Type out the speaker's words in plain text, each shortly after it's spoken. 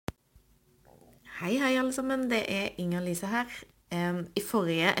Hei alle sammen, det Inger-Lise her. I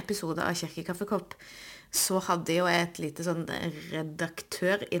forrige episode av Kirkekaffekopp så hadde jeg jo et lite sånn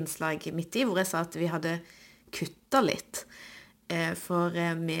redaktørinnslag midt i, hvor jeg sa at vi hadde kuttet litt. For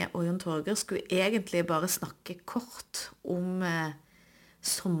meg og Jon Torger skulle egentlig bare snakke kort om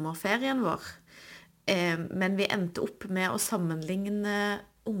sommerferien vår. Men vi endte opp med å sammenligne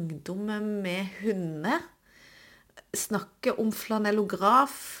ungdommen med hunder, snakke om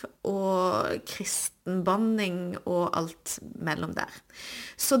flanellograf og kristenbanning og alt mellom der.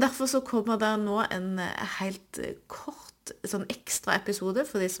 Så derfor så kommer det nå en helt kort sånn ekstra episode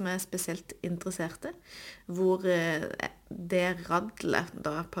for de som spesielt interesserte, hvor det raddelet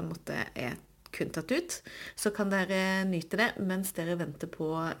da på en måte kun tatt ut. Så kan dere nyte det mens dere venter på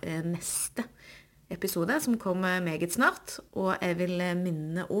neste episode som kommer meget snart, og jeg vil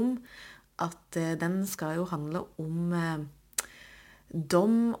minne om at den skal jo handle om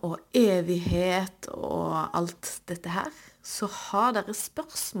dom og evighet og alt dette her. Så har dere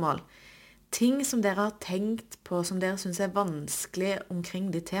spørsmål, ting som dere har tenkt på, som dere synes vanskelig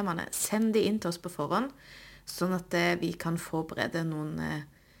omkring de temaene, send de inn til oss på forhånd, sånn at vi kan forberede noen, i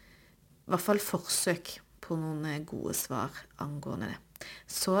hvert fall forsøk på noen gode svar angående det.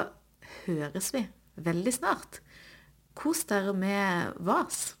 Så høres vi veldig snart. Kos dere med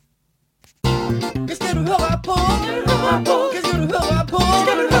vas! Hva skal du høre på? Hva skal du høre på? Hva skal du høre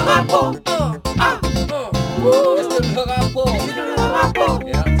på? Hva skal du høre på?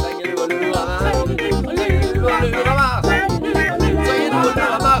 Ja, trenger du å lure meg? Trenger du å lure meg?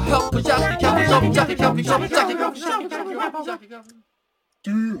 Hør på Kirkekaffekopp.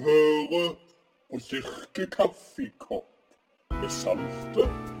 Du hører på Kirkekaffekopp med Salte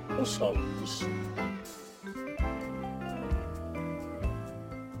og Saltesen.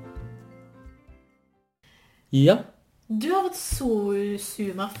 Ja. Du har vært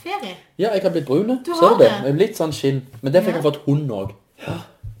sommerferie. Ja, jeg har blitt brune. Du Ser har du det? det? Jeg har blitt sånn skinn. Men derfor har jeg fått hund også. Ja.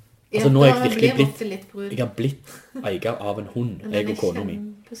 Altså, nå er jeg virkelig blitt... litt brun. Jeg har blitt eier av en hund, jeg og kona mi.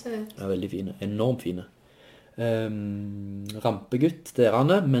 Kjempesøt. Ja, veldig fine. Enormt fine. Rampegutt, det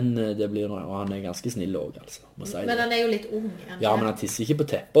han, men det blir noe, og han ganske snill også, altså. Må si Men det. han jo litt ung. Ja, men han tisser ikke på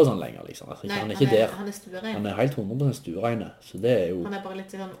teppet og sånn lenger, liksom. Altså, Nei, han ikke der. Han stuerein. Han helt 100% stuereine, så det jo... Han bare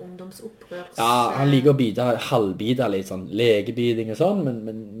litt sånn ungdomsopprørs... Ja, han liker å bite, halvbite litt sånn legebiding og sånn,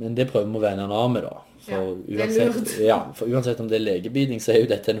 men det prøver vi å vende han av med da. For Ja, det lurt. for uansett om det legebiding, så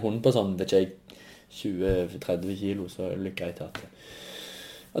jo dette en hund på sånn, vet ikke jeg, 20-30 kilo, så det litt greit at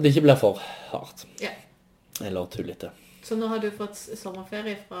det ikke blir for hardt. Ja. Eller tullete. Så nå har du fått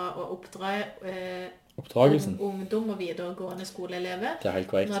sommerferie fra å Oppdragelsen. ungdom og videregående skoleelever. Det helt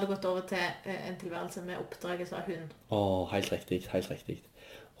korrekt. Nå har du gått over til en tilværelse med oppdragelse av hund. Helt riktig, helt riktig.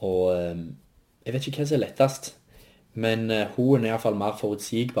 Og jeg vet ikke hva som er lettest, men hun er i hvert fall mer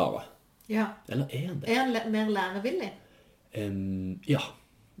forutsigbare. Ja. Eller er han det? Han mer lærevillig? Ja.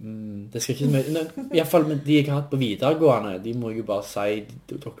 Det skal ikke så mye... I hvert fall med de jeg har hatt på videregående, de må jeg jo bare si,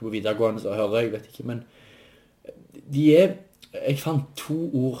 dere på videregående, så hører jeg, vet ikke, men jeg fant 2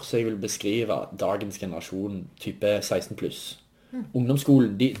 ord som jeg vil beskrive dagens generasjon, type 16 pluss.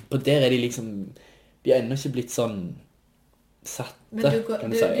 Ungdomsskolen, der de liksom, de ennå ikke blitt sånn satte, Men du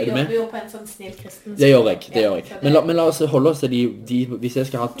kan du si. Er du med? jobber jo på en sånn snill kristen skole. Det gjør jeg. Ja, Men la oss holde oss til hvis jeg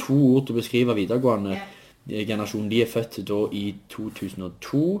skal ha 2 ord til å beskrive videregående generasjon, de født da i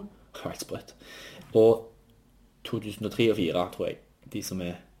 2002, helt sprøtt, og 2003 og 2004, tror jeg, de som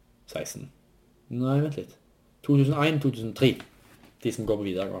 16. Nei, vent litt. 2001-2003, de som går på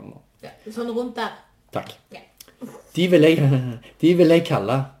videregående nå. Ja, sånn rundt der. Takk. Ja. De vil jeg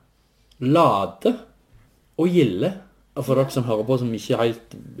kalle lade og gilde. Og for dere som hører på, som ikke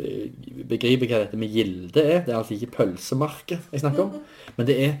helt begriper hva dette med gilde det altså ikke pølsemarke jeg snakker om, men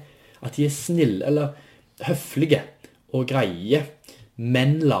det at de snille, eller høflige og greie,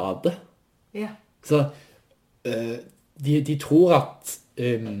 men lade. Ja. Så de tror at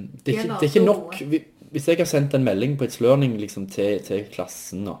det er ikke nok. Hvis jeg har sendt en melding på et slørning liksom, til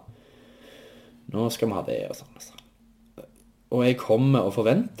klassen, nå skal vi ha det og sånn. Og jeg kommer og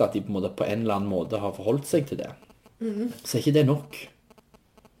forventer at de på en eller annen måte har forholdt seg til det. Så er ikke det nok.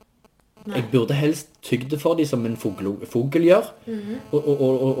 Nei. Jeg burde helst tygde for dem som en fugl gjør,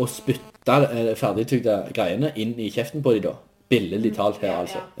 og spytte ferdigtygde greiene inn i kjeften på dem da. Billedlig talt her,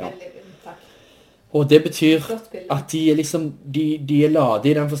 altså. Ja. Og det betyr at de liksom, de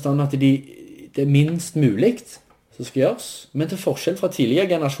lade i den forstand at det minst mulig som skal gjøres, men til forskjell fra tidligere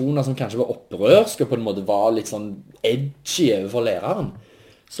generasjoner som kanskje var opprørske og på en måte var litt sånn edgy overfor læreren,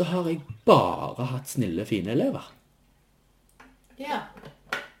 så har jeg bare hatt snille, fine elever. Ja.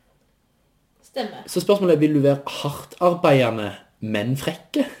 Stemmer. Så spørsmålet vil du være hardt arbeidende, men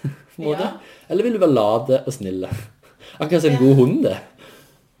frekke? på en måte. Ja. Eller vil du være late og snille? Akkurat som en god hund det.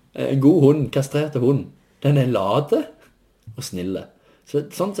 En god hund, kastrerte hund, den er late og snille. Så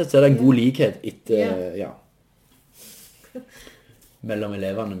sånn sett så er det en god likhet etter, ja, mellom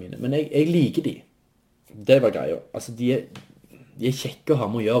eleverne mine. Men jeg liker de. Det var greia. Altså, de er kjekke å ha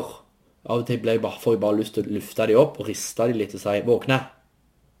med å gjøre. Av og til får jeg bare lyst til å lufte de opp og riste de litt og si, våkne,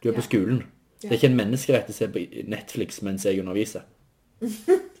 du er på skolen. Det er ikke en menneskerett å se på Netflix mens jeg underviser.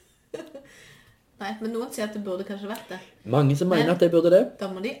 Nei, men noen sier at det burde kanskje vært det. Mange som mener at det burde det. Da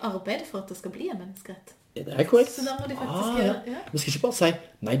må de arbeide for at det skal bli en menneskerett. Det er korrekt. Så da må de faktisk gjøre det. Vi skal ikke bare si,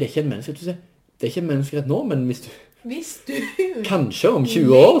 nei, det er ikke en menneskerett. Du sier, det er ikke en menneskerett nå, men hvis du kanskje om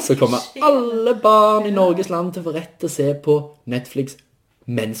 20 år så kommer alle barn i Norges land til å få rett til å se på Netflix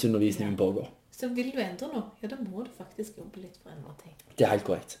mens undervisningen pågår. Så vil du endre noe, ja, da må du faktisk jobbe litt for en måte. Det er helt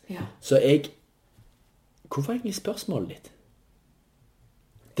korrekt. Ja. Så hvorfor egentlig spørsmålet ditt?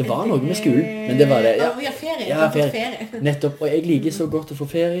 Det var noe med skolen, men det var det. Ja, ferie. Ja, ferie. Nettopp, og jeg liker så godt å få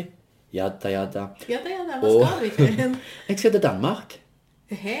ferie. Jadda. Ja, hva skal du i ferien? Jeg skal til Danmark.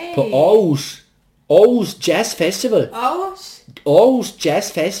 Hei. På Aarhus Jazz Festival. Aarhus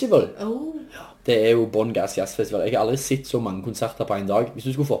Jazz Festival. Ja, det er jo Bonn Gas Jazz Festival. Jeg har aldri sett så mange konserter på en dag. Hvis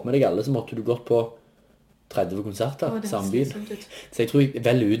du skulle fått med deg alle, så måtte du gått på 30 konserter samme bil. Så jeg tror jeg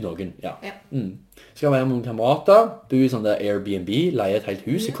velger ut noen. Ja. Skal være med noen kamerater, bo i sånn der Airbnb, leie et helt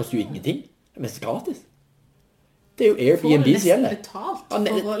hus. Det koster jo ingenting. Det er mest gratis. Det er jo Airbnb som gjelder.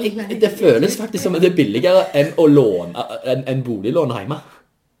 Det føles faktisk som at det er billigere enn å låne en boliglån hjemme.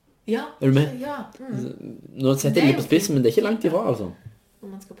 Ja. Er du med? Ja. Nå setter jeg litt på spissen, men det er ikke langt ifra, altså. Når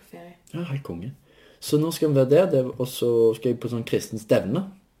man skal på ferie. Ja, helt konge. Så nå skal vi være der, og så skal jeg på sånn kristen stevne.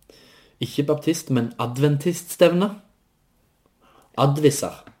 Ikke baptist, men adventiststevne.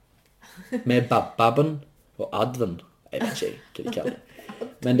 Advisser. Med babben og adven. Jeg vet ikke hva de kaller det.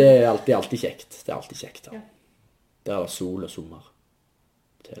 Men det er alltid kjekt. Det er alltid kjekt, da. Der er det sol og sommer.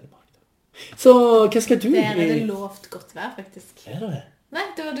 Telemark. Så, hva skal du? Der er det lovt godt vær, faktisk. Er det det? Nei,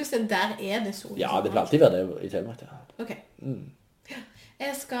 det var du som der er det sol. Ja, det vil alltid være det i Telemark. Ja. Ok.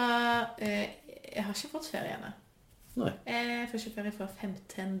 Jeg har ikke fått ferie ennå. Nei. Jeg får ikke ferie før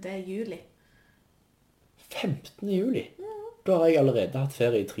 15. juli. 15. juli? Da har jeg allerede hatt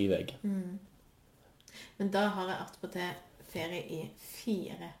ferie i 3 uker. Men da har jeg attpåtil ferie i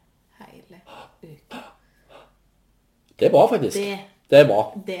 4 hele uker. Det er bra, faktisk. Det er bra.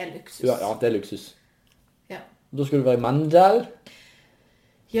 Det er luksus. Ja, det er luksus. Ja. Da skal du være i Mandal.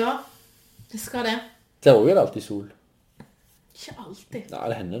 Ja, det skal det. Der også er det alltid sol. Ikke alltid. Nei,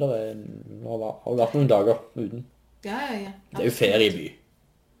 det hender det er... Nå har vært noen dager uten. Ja. Det er jo ferieby.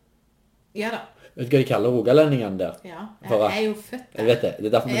 Ja da. Vet du hva de kaller rogalendingene der? Ja, jeg er jo født der. Jeg vet det. Det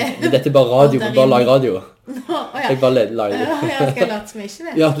er derfor, men dette er bare radio. Vi bare lager radio. Jeg bare lager det. Ja, skal jeg late som jeg ikke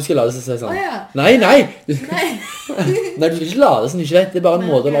vet? Ja, du skal lade seg sånn. Ja. Nei! Nei, du skal ikke lade som du ikke vet. Det er bare en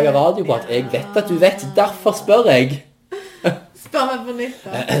måte å lage radio på at jeg vet at du vet. Derfor spør jeg. Spør meg på nytt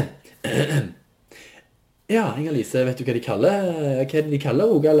da. Ja, Inger-Lise, vet du hva de kaller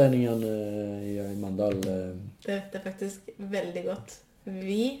rogalendingene i Mandal? Det vet jeg faktisk veldig godt.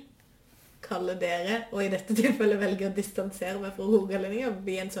 Vi kaller dere, og i dette tilfellet velger å distansere meg fra rogalendinger,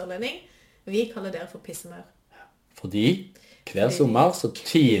 vi er en sørlending, vi kaller dere for pissemaur. Fordi hver sommer så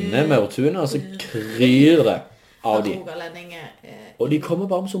tiner maurtuene, og så kryr det av de. Og de kommer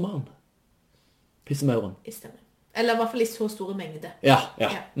bare om sommeren. Pissemauren. I stemmer. Eller i hvert fall i så store mengder. Ja. Det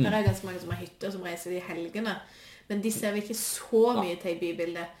er ganske mange som har hytter som reiser i helgene, men de ser vi ikke så mye til i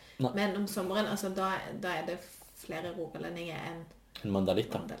bybildet. Men om sommeren, altså, da er det flere rogalendinger enn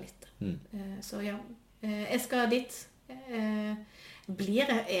mandalitter. Så ja, jeg skal dit. Er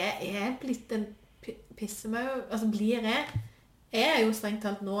jeg blitt en pissemaur? Altså, blir jeg? Jeg er jo strengt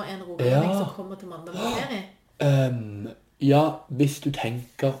talt nå en rogalending som kommer til Mandal på ferie. Ja, hvis du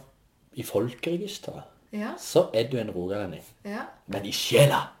tenker i folkeregisteret, så er du en rogalending. Men i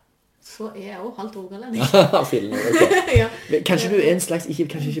sjela! Så er jeg jo halvt rogalending. Okay. Kanskje du er en slags,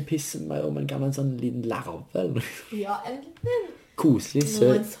 kanskje ikke pissemaur, men kan en sånn liten larve eller noe? Ja, en liten koselig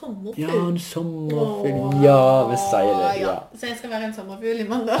søt. En sommerfugl. Ja, en sommerfugl. Ja, vi sier det. Ja. Så jeg skal være en sommerfugl i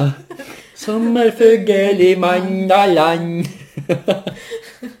Mandal. Sommerfugl i Mandaland.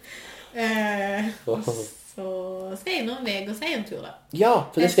 Så skal jeg innom veg og si en tur da. Ja,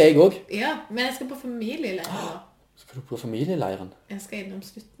 for det skal jeg også. Ja, men jeg skal på familieleiren da. Skal du på familieleiren? Jeg skal innom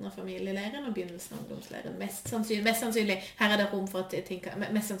slutten av familieleiren og begynnelsen av ungdomsleiren. Mest sannsynlig. Her er det rom for at ting kan...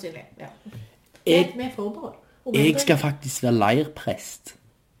 Mest sannsynlig, ja. Med forbehold. Jeg skal faktisk være leirprest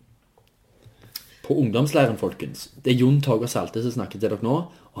på ungdomsleiren, folkens. Det er Jon Torger Salte som snakker til dere nå,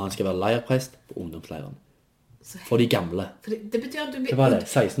 og han skal være leirprest på ungdomsleiren. For de gamle. For det betyr at du blir... Hva var det?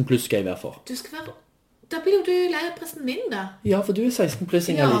 16 pluss skal jeg være for. Du skal være... Da blir jo du lærerpresten min, da. Ja, for du er 16 pluss,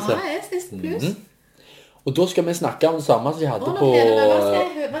 Inger-Lise. Ja, jeg er 16 pluss. Og da skal vi snakke om det samme som jeg hadde på...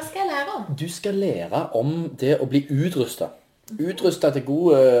 Hva skal jeg lære om? Du skal lære om det å bli utrustet. Utrustet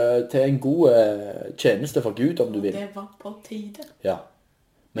til en god tjeneste for Gud, om du vil. Det var på tide. Ja.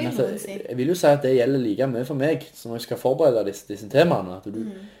 Men altså, jeg vil jo si at det gjelder like mye for meg, så når jeg skal forberede disse temaene, at det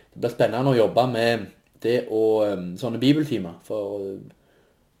blir spennende å jobbe med det og sånne bibeltimer, for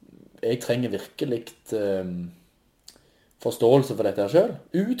jeg trenger virkelig forståelse for dette her selv.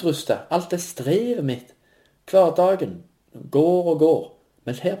 Utruste, alt det strevet mitt, hverdagen, går og går.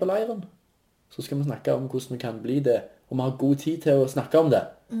 Men her på leiren, så skal vi snakke om hvordan vi kan bli det, og vi har god tid til å snakke om det.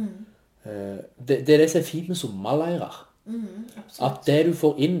 Det er det som er fint med sommerleirer. At det du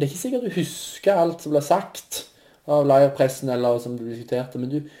får inn, det er ikke sikkert du husker alt som ble sagt av leirpressen eller som du diskuterte, men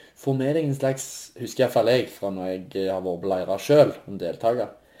du får med deg en slags, husker i hvert fall jeg fra når jeg har vært på leirer selv, en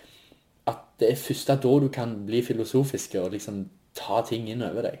deltaker, at det er først da du kan bli filosofisk og liksom ta ting inn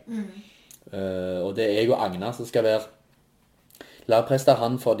over deg. Og det er jeg og Agnar som skal være lærerprester,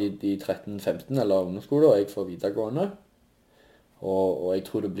 han for de 13-15 eller ungdomsskole, og jeg for videregående, og jeg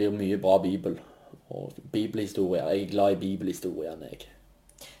tror det blir mye bra bibel. Og bibelhistorier. Jeg er glad i bibelhistoriene, jeg.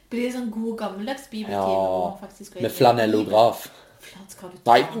 Blir det sånn god gammeldags bibeltime? Ja, med flanellograf.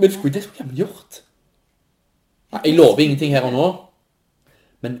 Nei, men det skulle jeg gjort. Nei, jeg lover ingenting her og nå.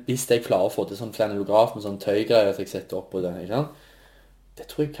 Men hvis jeg klarer å få til sånn flanellograf med sånn tøygreier som jeg setter opp på den, ikke sant? Det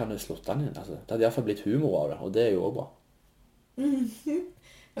tror jeg kan slått den inn. Altså. Det hadde i hvert fall blitt humor av det, og det er jo også bra.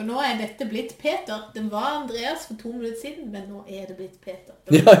 Og nå er dette blitt Peter. Det var Andreas for 2 minutter siden, men nå er det blitt Peter.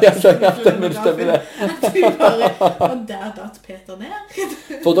 Ja, stemmer det. Og der datt Peter ned.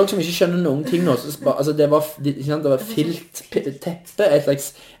 For dere som ikke skjønner noen ting nå, altså det var filt, teppe, et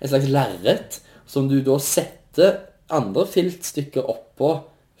slags lerret, som du da setter andre filtstykker oppå,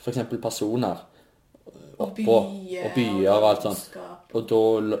 for eksempel personer, oppå, og byer og alt sånt. Og da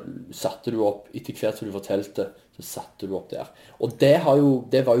satte du opp, etter hvert som du fortalte, så satte du opp der. Og det var jo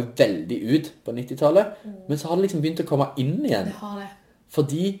veldig ut på 90-tallet, men så har det liksom begynt å komme inn igjen. Det har det.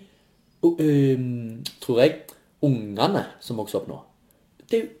 Fordi, tror jeg, ungene som vokser opp nå,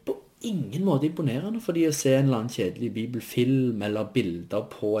 det er jo på ingen måte imponerende for de å se en eller annen kjedelig bibelfilm eller bilder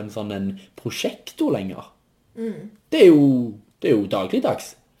på en sånn en prosjektor lenger. Det er jo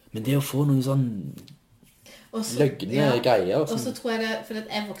dagligdags. Men det å få noen sånn løgne greier. Og så tror jeg det, for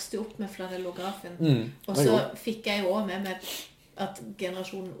jeg vokste opp med flanellografen, og så fikk jeg jo også med meg at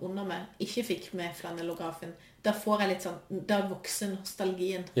generasjonen under meg ikke fikk med flanellografen. Da får jeg litt sånn, da vokser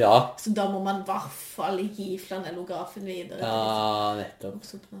nostalgien. Ja. Så da må man i hvert fall gi flanellografen videre. Ja, nettopp.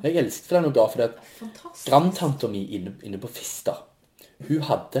 Jeg elsker flanellograf, for det grandtanta mi inne på Fister, hun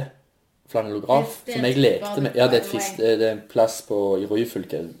hadde flanellograf som jeg lekte med. Ja, det er en plass i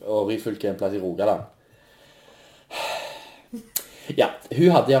Ryfylke, og Ryfylke er en plass i Rogaland. Ja,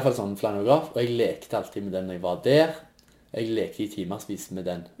 hun hadde i hvert fall sånn flanellograf, og jeg lekte alltid med den når jeg var der. Jeg lekte i timersvis med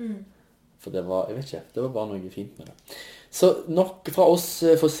den. For det var, jeg vet ikke, det var bare noe fint med det. Så nok fra oss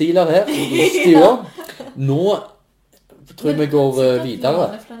fossiler her i stua. Nå tror jeg vi går videre.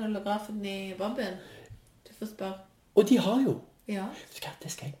 Men flanellografen i Babben? Du får spørre. Og de har jo. Ja.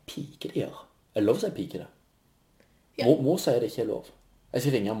 Det skal jeg pike de gjør. Er det lov å si pike det? Ja. Mor sier det ikke er lov. Jeg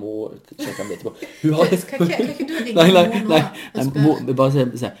skal ringe mor og sjekke om det etterpå. Kan ikke du ringe mor nå? Nei,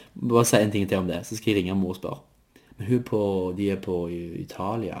 bare si en ting til om det, så skal jeg ringe mor og spørre. Men de er på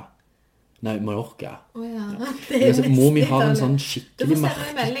Italia. Nei, Mallorca. Ja. Mor mi har en sånn skikkelig Du får sende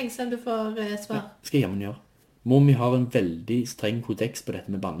en melding så du får svar. Skal jeg jammen gjøre. Mor mi har en veldig streng kodeks på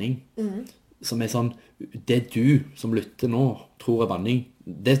dette med banning. Som er sånn, det du som lytter nå tror er banning,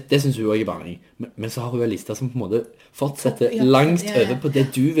 det synes hun også er banning. Men så har hun en liste som på en måte fortsetter langt over på det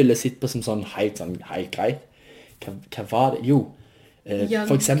du ville sitte på som sånn helt greit. Hva var det? Jo,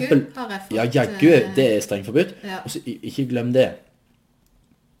 for eksempel, jaggu, det er strengt forbudt. Og så ikke glem det.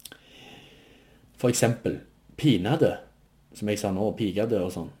 For eksempel, pinade, som jeg sa nå, pigade og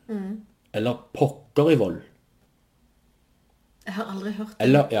sånn. Eller pokker i vold. Jeg har aldri hørt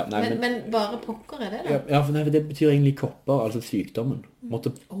det. Men bare pokker er det da? Ja, for det betyr egentlig kopper, altså sykdommen.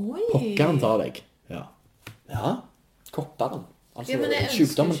 Måtte pokkeren ta deg. Ja, kopperen. Altså, men jeg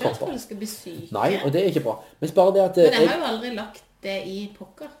ønsker ikke at folk skal bli syke. Nei, og det er ikke bra. Men bare det at... Men jeg har jo aldri lagt det i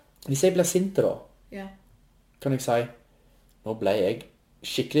pokker. Hvis jeg blir sint da, kan jeg si, nå ble jeg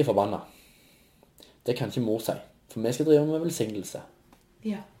skikkelig forbannet. Det kan ikke mor si, for vi skal drive med velsignelse.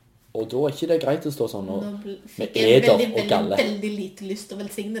 Ja. Og da er ikke det greit å stå sånn med eder og galle. Veldig lite lyst til å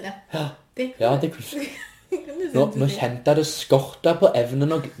velsigne det. Ja, det kunne Nå kjente jeg det skortet på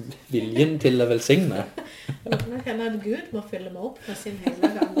evnen og viljen til å velsigne. Nå kjenner jeg at Gud må fylle meg opp med sin hele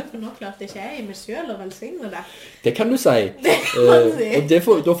gange, for nå klarte ikke jeg i meg selv å velsigne det. Det kan du si. Det kan du si. Og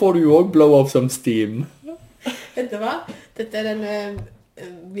da får du jo også blow off som steam. Vet du hva? Dette den...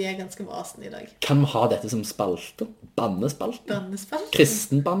 Vi ganske vasen i dag. Kan vi ha dette som spalte? Bannespalten? Bannespalten?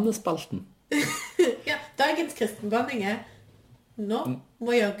 Kristenbannespalten? Ja, dagens kristenbanning nå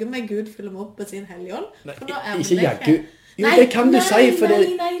må jagge meg Gud fylle meg opp med sin helligånd. Ikke jaggu. Jo, det kan du si, for det...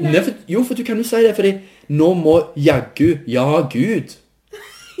 Nei. Jo, for du kan jo si det, fordi nå må jaggu, ja, Gud.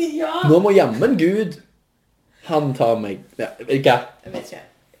 Ja. Nå må jammen Gud. Han tar meg. Ja, vet du hva? Jeg vet ikke.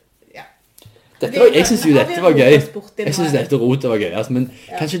 Jeg synes jo dette var gøy. Jeg synes dette rotet var gøy. Altså, men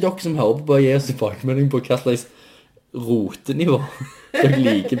kanskje dere som hører på bare gi oss tilbakemelding på hva slags rotenivå dere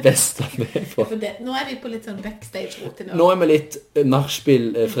liker best å være på. Nå vi på litt sånn backstage-rotenivå. Nå vi litt nachspiel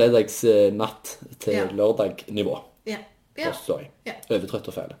fredagsnatt til lørdag-nivå. Ja. Forstår jeg. Overtrøtt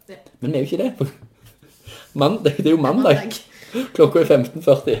og feil. Men vi jo ikke det. Det er jo mandag. Klokka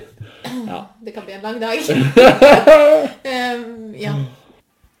 15:40. Ja. Det kan bli en lang dag. Ja.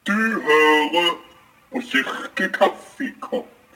 Du hører på kirkekaffekopp.